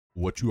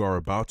What you are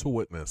about to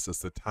witness is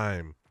the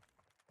time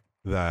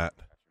that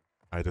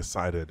I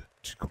decided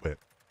to quit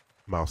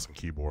mouse and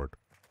keyboard.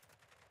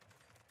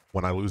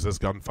 When I lose this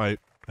gunfight,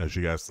 as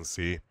you guys can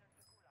see,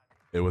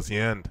 it was the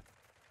end.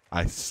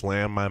 I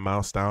slammed my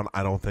mouse down.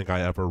 I don't think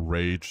I ever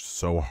raged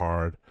so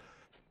hard.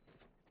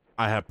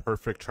 I had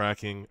perfect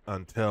tracking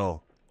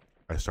until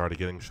I started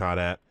getting shot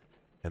at,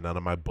 and none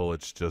of my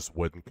bullets just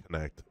wouldn't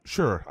connect.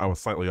 Sure, I was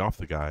slightly off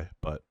the guy,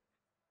 but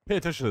pay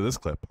attention to this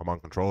clip. I'm on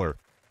controller.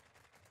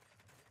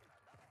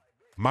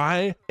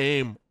 My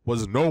aim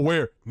was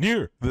nowhere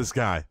near this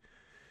guy,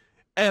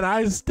 and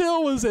I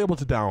still was able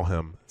to down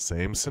him.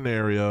 Same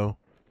scenario,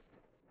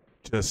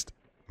 just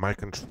my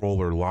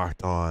controller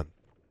locked on.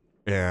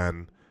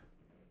 And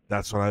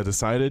that's when I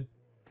decided,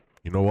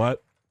 you know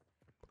what?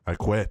 I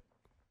quit.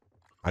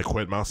 I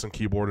quit mouse and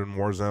keyboard in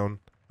Warzone.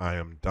 I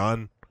am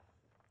done.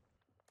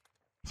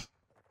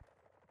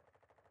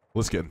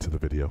 Let's get into the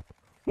video.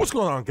 What's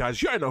going on,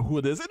 guys? You already know who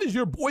it is. It is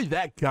your boy,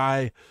 that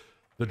guy,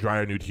 the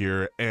Dryer Nude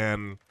here.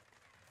 And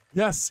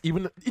yes,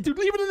 even in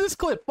this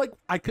clip, like,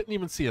 I couldn't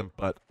even see him,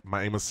 but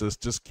my aim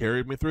assist just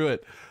carried me through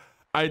it.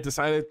 I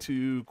decided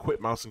to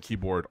quit mouse and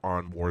keyboard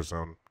on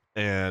Warzone.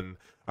 And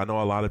I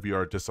know a lot of you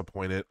are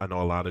disappointed. I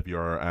know a lot of you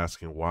are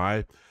asking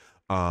why.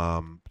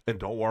 And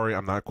don't worry,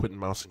 I'm not quitting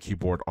mouse and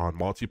keyboard on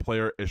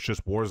multiplayer. It's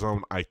just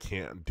Warzone. I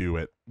can't do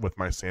it with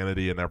my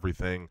sanity and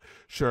everything.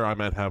 Sure, I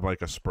might have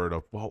like a spurt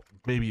of, well,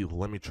 maybe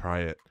let me try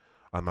it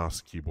on mouse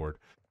and keyboard.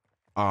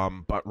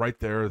 But right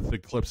there, the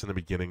clips in the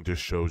beginning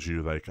just shows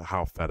you like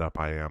how fed up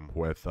I am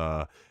with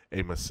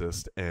aim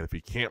assist. And if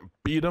you can't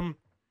beat them,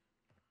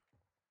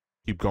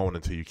 keep going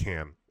until you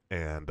can.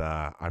 And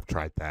I've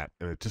tried that,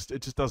 and it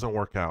just doesn't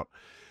work out.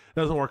 It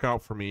doesn't work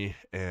out for me,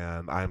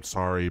 and I'm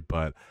sorry,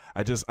 but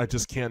I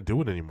just can't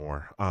do it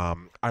anymore.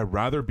 I'd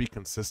rather be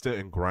consistent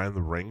and grind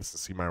the ranks to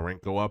see my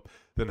rank go up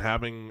than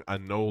having a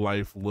no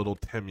life little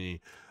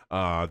Timmy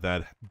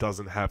that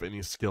doesn't have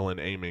any skill in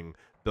aiming,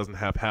 doesn't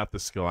have half the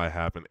skill I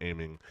have in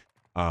aiming,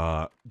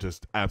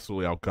 just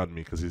absolutely outgun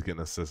me because he's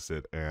getting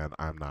assisted and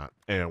I'm not.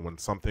 And when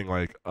something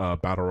like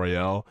Battle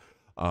Royale,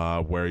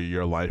 where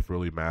your life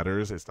really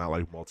matters, it's not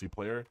like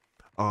multiplayer,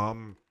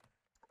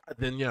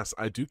 then yes,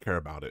 I do care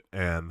about it,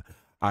 and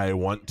I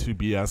want to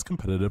be as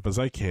competitive as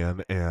I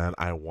can, and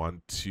I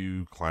want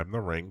to climb the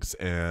ranks.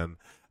 And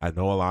I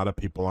know a lot of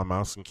people on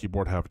mouse and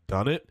keyboard have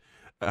done it,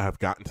 have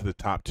gotten to the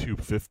top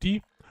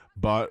 250,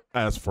 but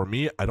as for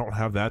me, I don't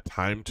have that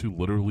time to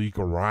literally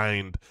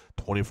grind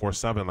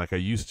 24/7 like I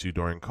used to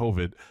during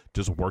COVID,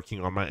 just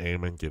working on my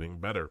aim and getting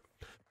better.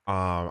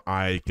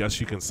 I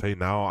guess you can say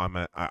now I'm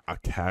a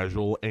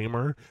casual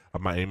aimer.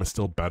 My aim is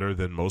still better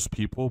than most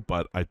people,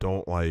 but I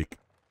don't like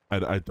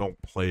I don't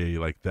play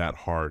like that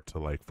hard to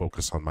like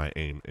focus on my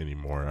aim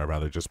anymore. I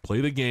rather just play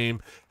the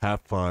game,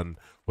 have fun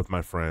with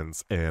my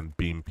friends, and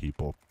beam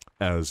people.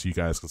 As you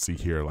guys can see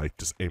here, like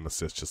just aim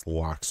assist just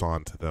locks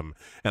on to them,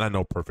 and I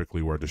know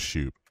perfectly where to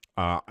shoot.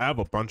 I have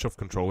a bunch of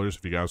controllers.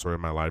 If you guys were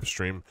in my live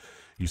stream,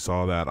 you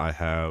saw that I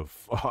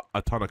have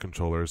a ton of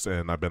controllers,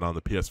 and I've been on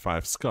the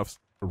PS5 scuffs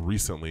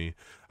recently.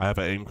 I have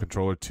an aim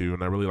controller too,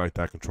 and I really like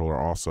that controller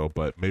also,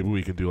 but maybe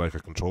we can do like a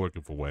controller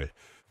giveaway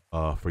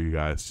for you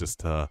guys,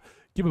 just to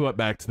give it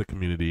back to the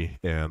community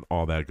and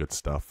all that good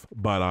stuff.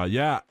 But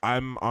yeah,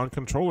 I'm on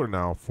controller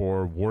now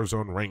for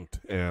Warzone ranked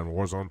and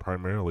Warzone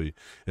primarily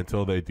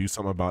until they do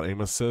something about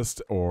aim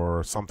assist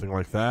or something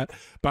like that.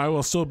 But I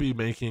will still be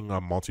making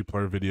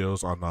multiplayer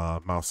videos on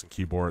mouse and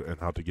keyboard and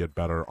how to get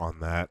better on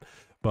that.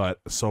 But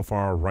so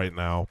far right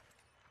now,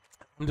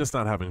 I'm just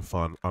not having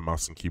fun on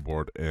mouse and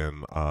keyboard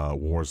in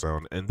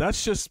Warzone, and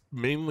that's just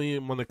mainly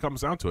when it comes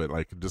down to it,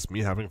 like just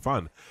me having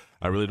fun.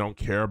 I really don't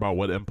care about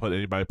what input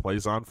anybody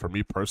plays on for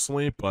me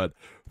personally, but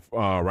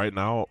right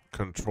now,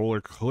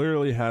 controller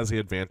clearly has the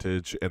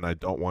advantage, and I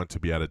don't want to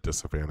be at a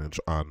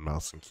disadvantage on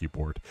mouse and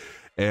keyboard.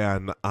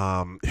 And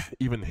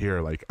even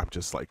here, like I'm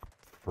just like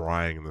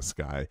frying this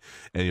guy,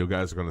 and you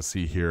guys are going to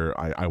see here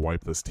I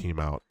wipe this team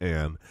out,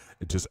 and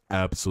it just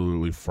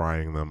absolutely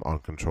frying them on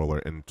controller,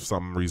 and for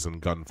some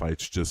reason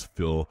gunfights just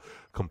feel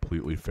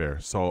completely fair.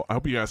 So I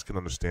hope you guys can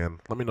understand.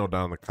 Let me know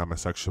down in the comment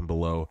section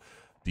below,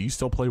 do you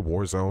still play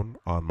Warzone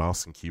on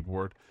mouse and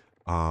keyboard?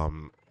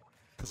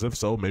 Because if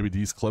so, maybe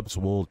these clips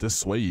will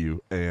dissuade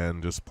you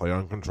and just play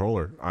on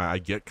controller. I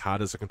get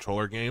COD as a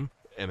controller game,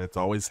 and it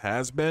always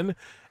has been,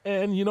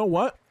 and you know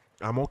what,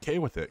 I'm okay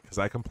with it because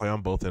I can play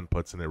on both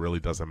inputs and it really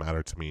doesn't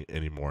matter to me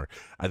anymore.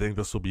 I think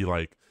this will be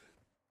like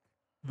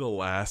the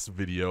last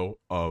video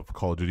of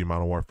Call of Duty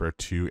Modern Warfare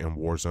 2 and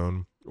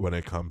Warzone when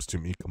it comes to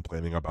me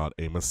complaining about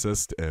aim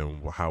assist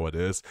and how it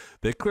is.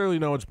 They clearly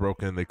know it's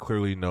broken. They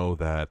clearly know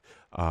that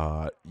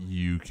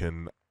you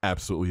can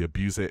absolutely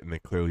abuse it, and they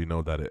clearly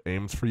know that it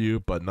aims for you,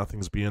 but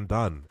nothing's being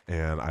done.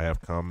 And I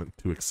have come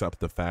to accept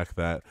the fact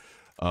that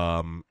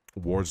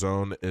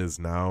Warzone is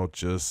now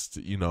just,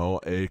 you know,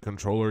 a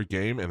controller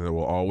game, and it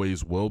will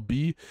always will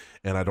be,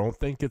 and I don't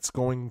think it's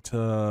going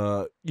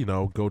to, you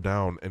know, go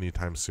down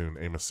anytime soon,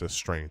 aim assist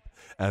strength,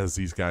 as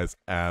these guys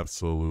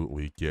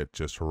absolutely get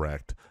just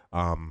wrecked.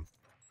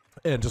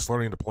 and just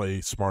learning to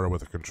play smarter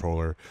with a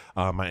controller.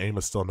 My aim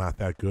is still not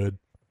that good.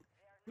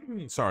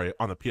 Sorry,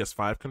 on the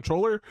PS5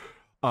 controller,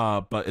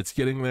 but it's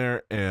getting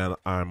there, and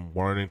I'm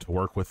learning to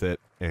work with it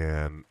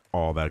and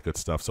all that good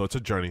stuff. So it's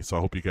a journey. So I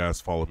hope you guys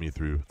follow me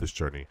through this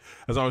journey.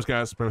 As always,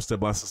 guys, remember, stay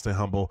blessed and stay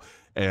humble,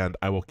 and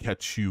I will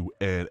catch you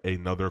in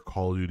another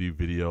Call of Duty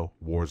video,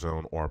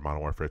 Warzone or Modern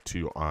Warfare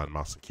 2 on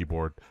mouse and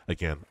keyboard.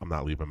 Again, I'm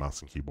not leaving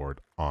mouse and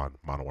keyboard on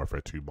Modern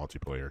Warfare 2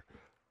 multiplayer.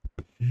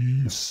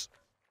 Peace.